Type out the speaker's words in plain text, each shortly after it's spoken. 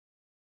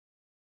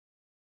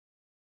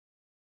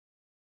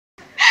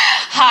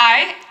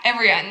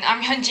everyone,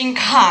 I'm Hyunjin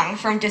Kang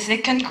from the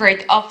second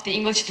grade of the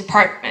English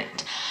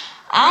department.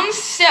 I'm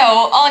so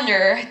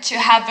honored to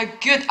have a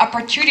good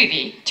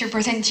opportunity to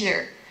present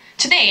here.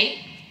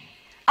 Today,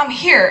 I'm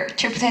here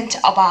to present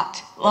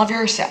about love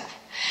yourself.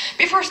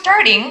 Before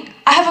starting,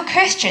 I have a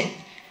question.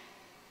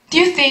 Do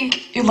you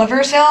think you love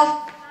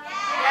yourself?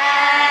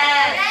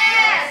 Yes.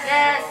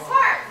 Yes.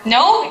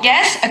 No?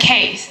 Yes?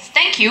 Okay,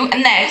 thank you.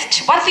 And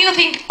next, what do you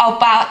think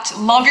about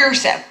love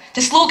yourself?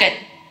 The slogan.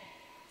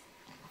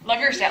 Love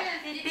yourself.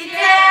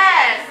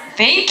 Yes.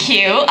 Thank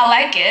you. I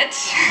like it.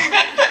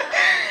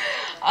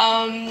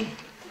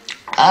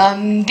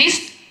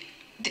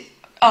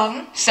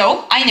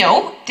 So I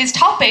know this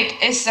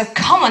topic is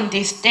common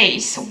these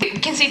days. We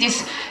can see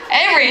this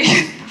every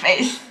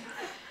face.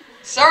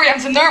 Sorry, I'm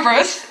so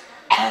nervous.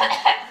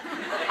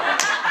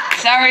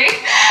 Sorry.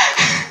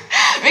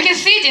 We can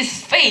see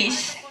this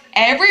face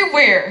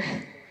everywhere.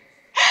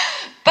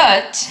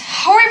 But,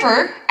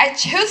 however, I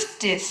chose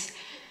this.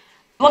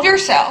 Love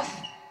yourself.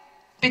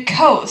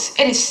 Because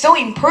it is so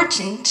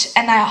important,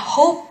 and I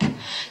hope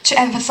to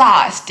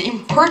emphasize the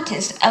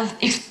importance of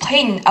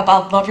explaining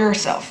about love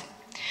yourself.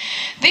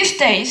 These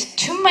days,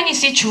 too many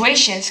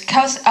situations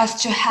cause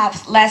us to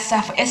have less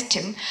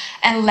self-esteem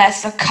and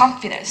less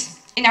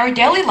confidence. In our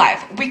daily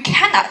life, we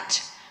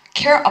cannot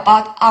care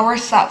about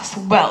ourselves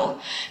well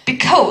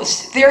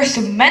because there are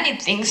so many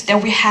things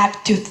that we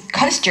have to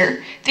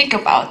consider, think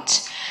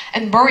about,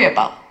 and worry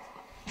about.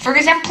 For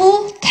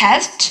example,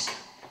 test,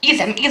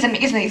 exam,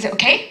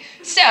 okay?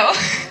 So,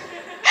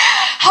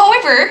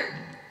 however,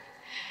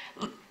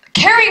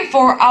 caring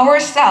for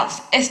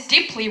ourselves is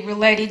deeply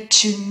related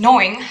to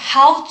knowing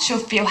how to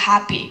feel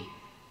happy,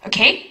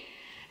 okay?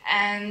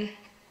 And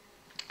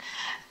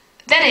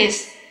that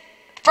is,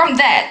 from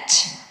that,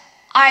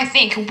 I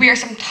think we are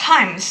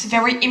sometimes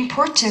very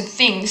important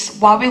things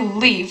while we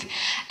live,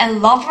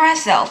 and love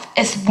myself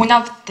is one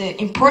of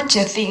the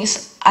important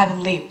things I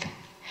believe.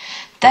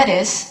 That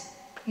is,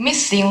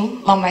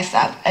 missing love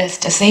myself is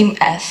the same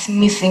as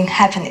missing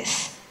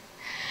happiness.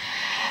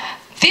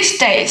 These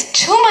days,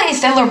 too many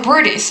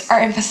celebrities are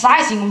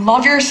emphasizing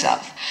love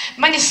yourself.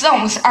 Many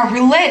songs are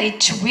related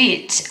to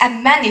it,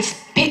 and many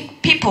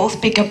people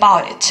speak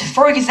about it.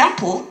 For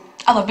example,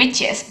 I love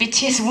BTS.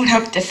 BTS is one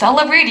of the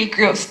celebrity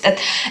groups that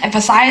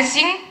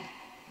emphasizing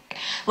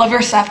love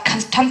yourself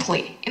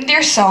constantly in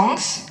their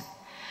songs,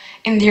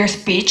 in their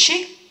speech,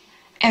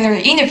 in their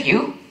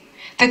interview.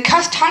 They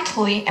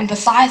constantly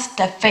emphasize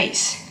that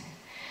face.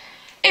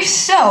 If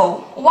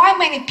so, why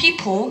many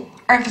people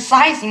are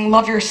emphasizing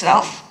love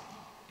yourself?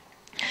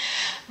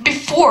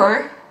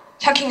 Before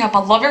talking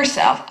about love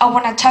yourself, I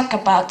want to talk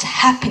about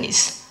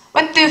happiness.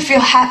 When do you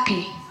feel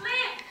happy?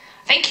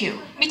 Thank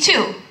you. Me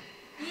too.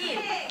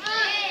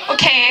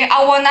 Okay,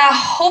 I want to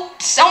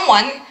hope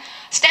someone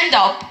stand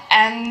up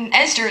and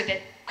answer the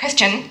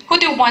question. Who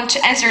do you want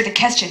to answer the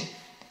question?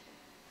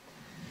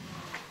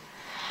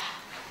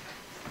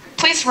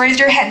 Please raise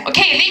your hand.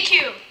 Okay, thank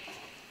you.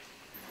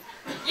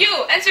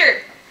 You,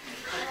 answer.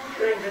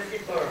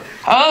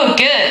 Oh,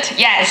 good.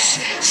 Yes.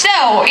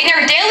 So, in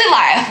our daily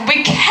life,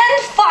 we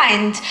can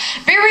find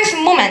various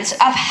moments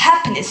of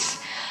happiness,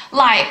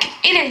 like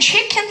eating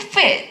chicken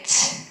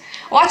feet,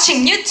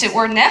 watching YouTube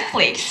or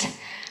Netflix,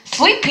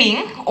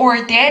 sleeping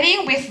or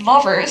dating with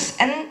lovers,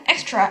 and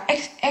extra.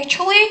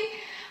 Actually,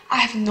 I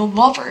have no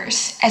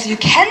lovers. As you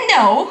can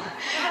know,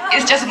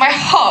 it's just my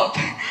hope.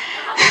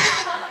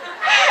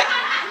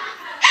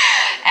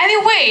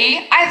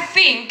 Anyway, I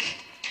think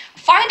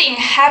finding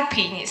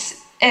happiness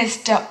is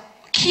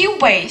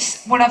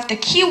one of the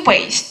key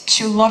ways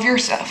to love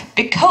yourself,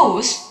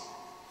 because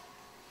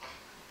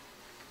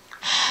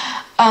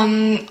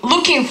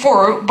looking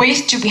for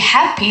ways to be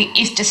happy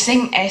is the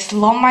same as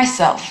love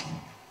myself.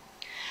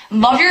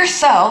 Love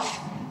yourself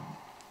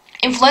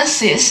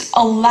influences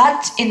a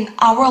lot in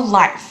our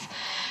life.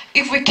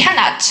 If we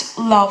cannot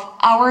love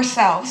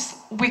ourselves,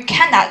 we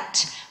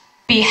cannot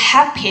be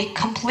happy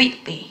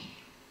completely.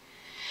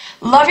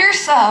 Love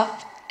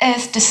yourself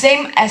is the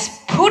same as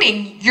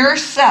putting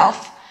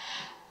yourself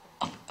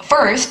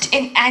first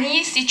in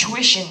any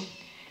situation.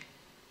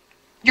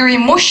 Your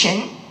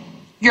emotion,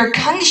 your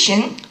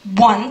condition,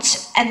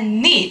 wants,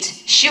 and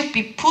needs should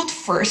be put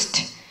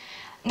first,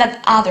 not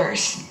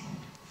others.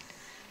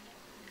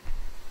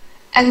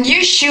 And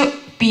you should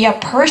be a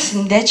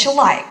person that you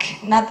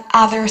like, not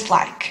others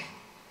like.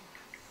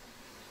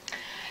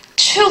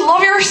 To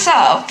love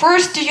yourself,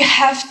 first you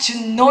have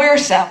to know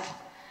yourself.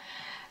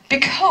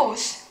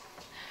 Because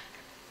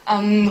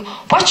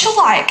what you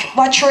like,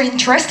 what you're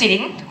interested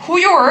in, who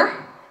you are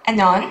and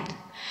on.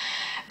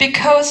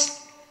 Because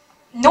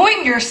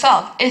knowing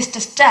yourself is the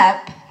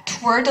step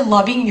toward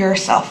loving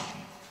yourself.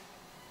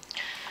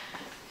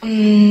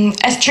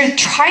 As you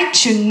try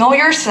to know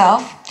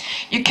yourself,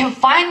 you can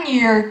find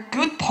your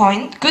good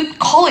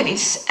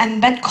qualities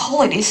and bad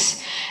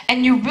qualities,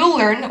 and you will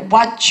learn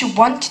what you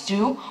want to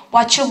do,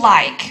 what you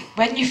like,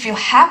 when you feel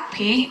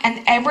happy,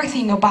 and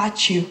everything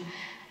about you.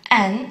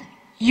 And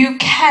you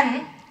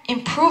can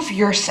improve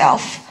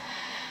yourself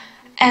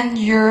and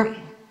your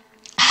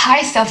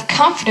high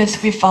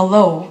self-confidence will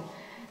follow,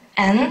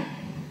 and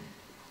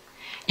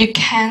you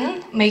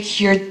can make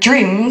your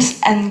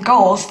dreams and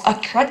goals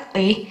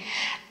accurately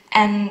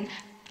and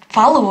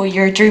follow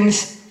your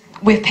dreams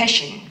with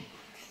passion.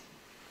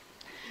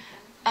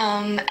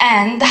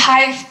 And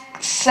high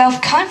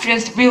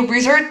self-confidence will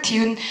result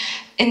in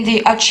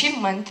the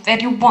achievement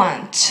that you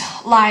want,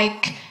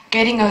 like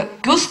getting a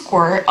good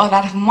score, a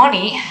lot of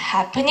money,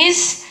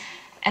 happiness,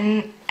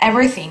 and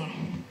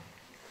everything.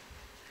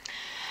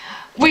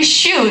 We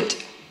should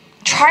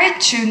try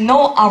to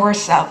know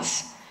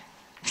ourselves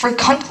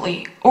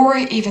frequently or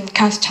even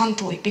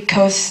constantly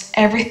because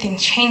everything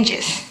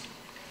changes.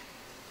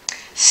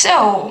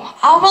 So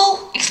I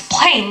will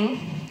explain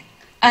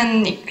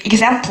an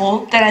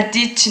example that I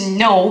did to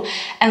know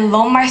and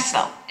love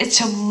myself. It's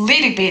a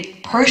little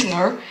bit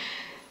personal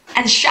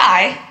and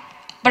shy,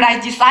 but I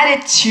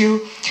decided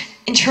to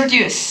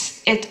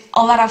introduce it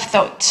a lot of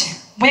thought.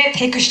 When I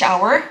take a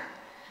shower,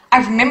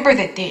 I remember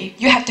that day.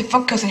 You have to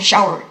focus on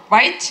shower,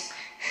 right?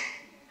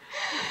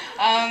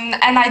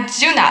 And I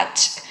do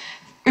not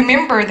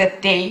remember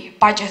that day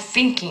by just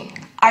thinking.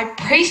 I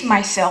praise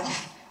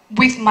myself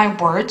with my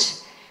words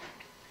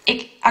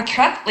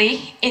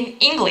accurately in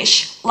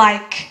English,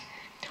 like,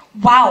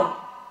 wow,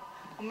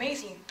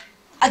 amazing.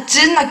 I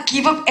did not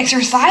give up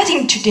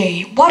exercising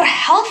today. What a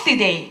healthy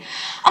day.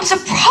 I'm so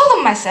proud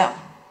of myself.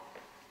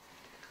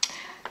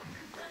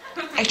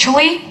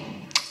 Actually,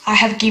 I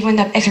have given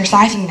up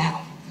exercising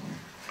now.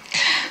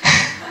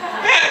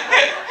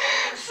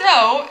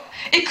 So,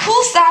 it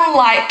could sound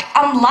like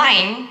I'm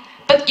lying,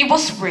 but it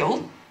was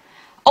real.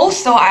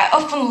 Also, I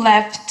often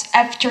laughed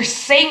after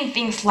saying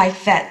things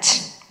like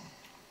that.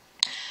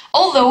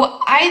 Although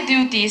I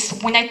do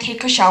this when I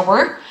take a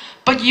shower,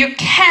 but you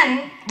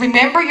can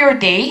remember your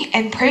day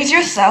and praise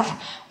yourself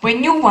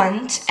when you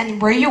want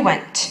and where you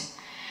went.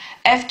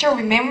 After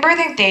remembering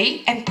the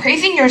day and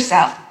praising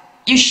yourself,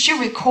 you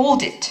should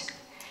record it.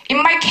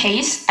 In my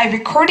case, I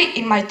record it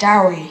in my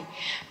diary.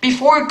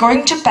 Before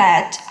going to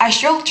bed, I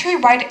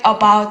should write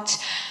about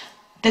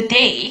the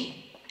day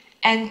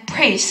and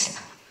praise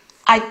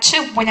I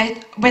took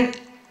when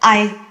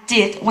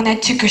I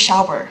took a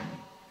shower.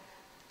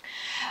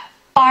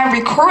 By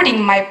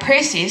recording my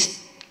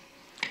praises,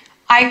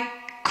 I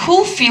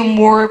could feel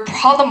more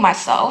proud of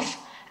myself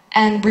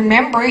and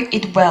remember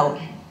it well.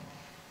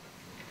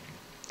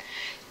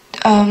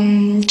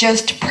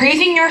 Just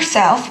praising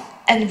yourself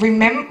and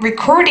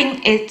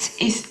recording it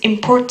is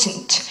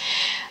important.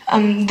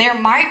 There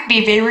might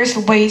be various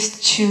ways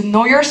to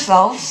know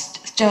yourself.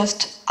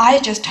 I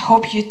just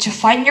hope you to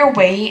find your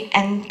way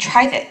and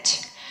try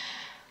that.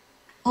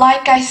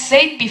 Like I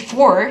said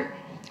before,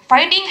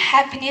 finding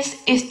happiness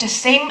is the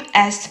same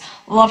as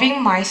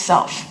loving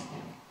myself.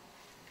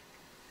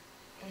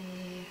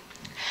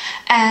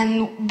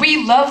 And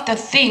we love the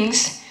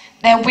things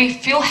that we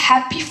feel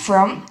happy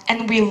from,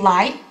 and we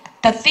like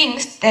the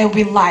things that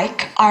we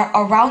like are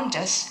around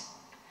us.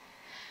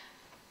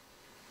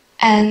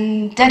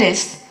 And that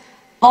is,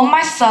 love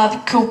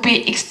myself could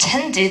be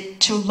extended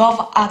to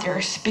love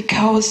others,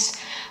 because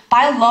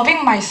by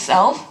loving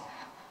myself,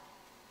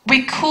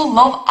 we could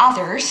love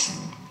others,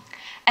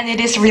 and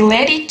it is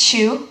related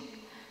to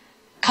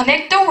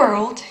connect the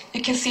world.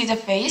 You can see the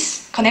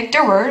face, connect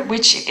the world,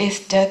 which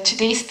is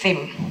today's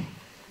theme.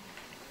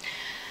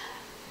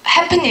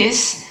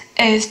 Happiness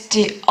is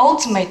the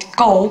ultimate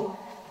goal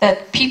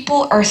that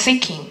people are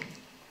seeking.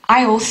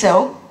 I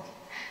also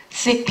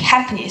seek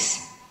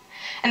happiness.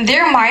 And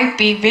there might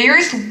be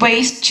various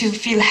ways to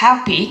feel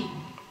happy.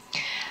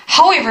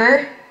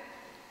 However,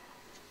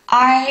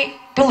 I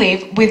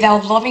believe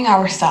without loving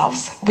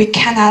ourselves, we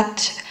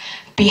cannot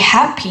be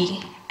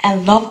happy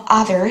and love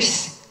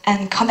others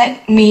and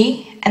connect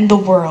me and the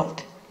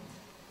world.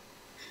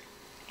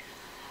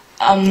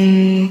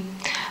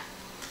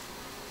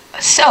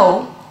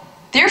 So,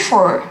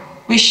 therefore,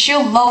 we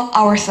should love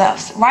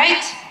ourselves,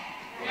 right?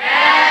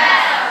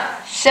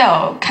 Yes.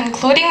 So,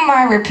 concluding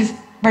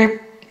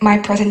my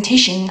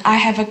presentation, I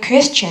have a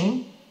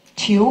question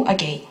to you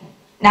again.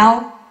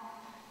 Now,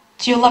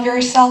 do you love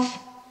yourself?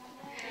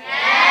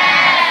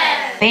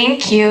 Yes.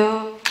 Thank you.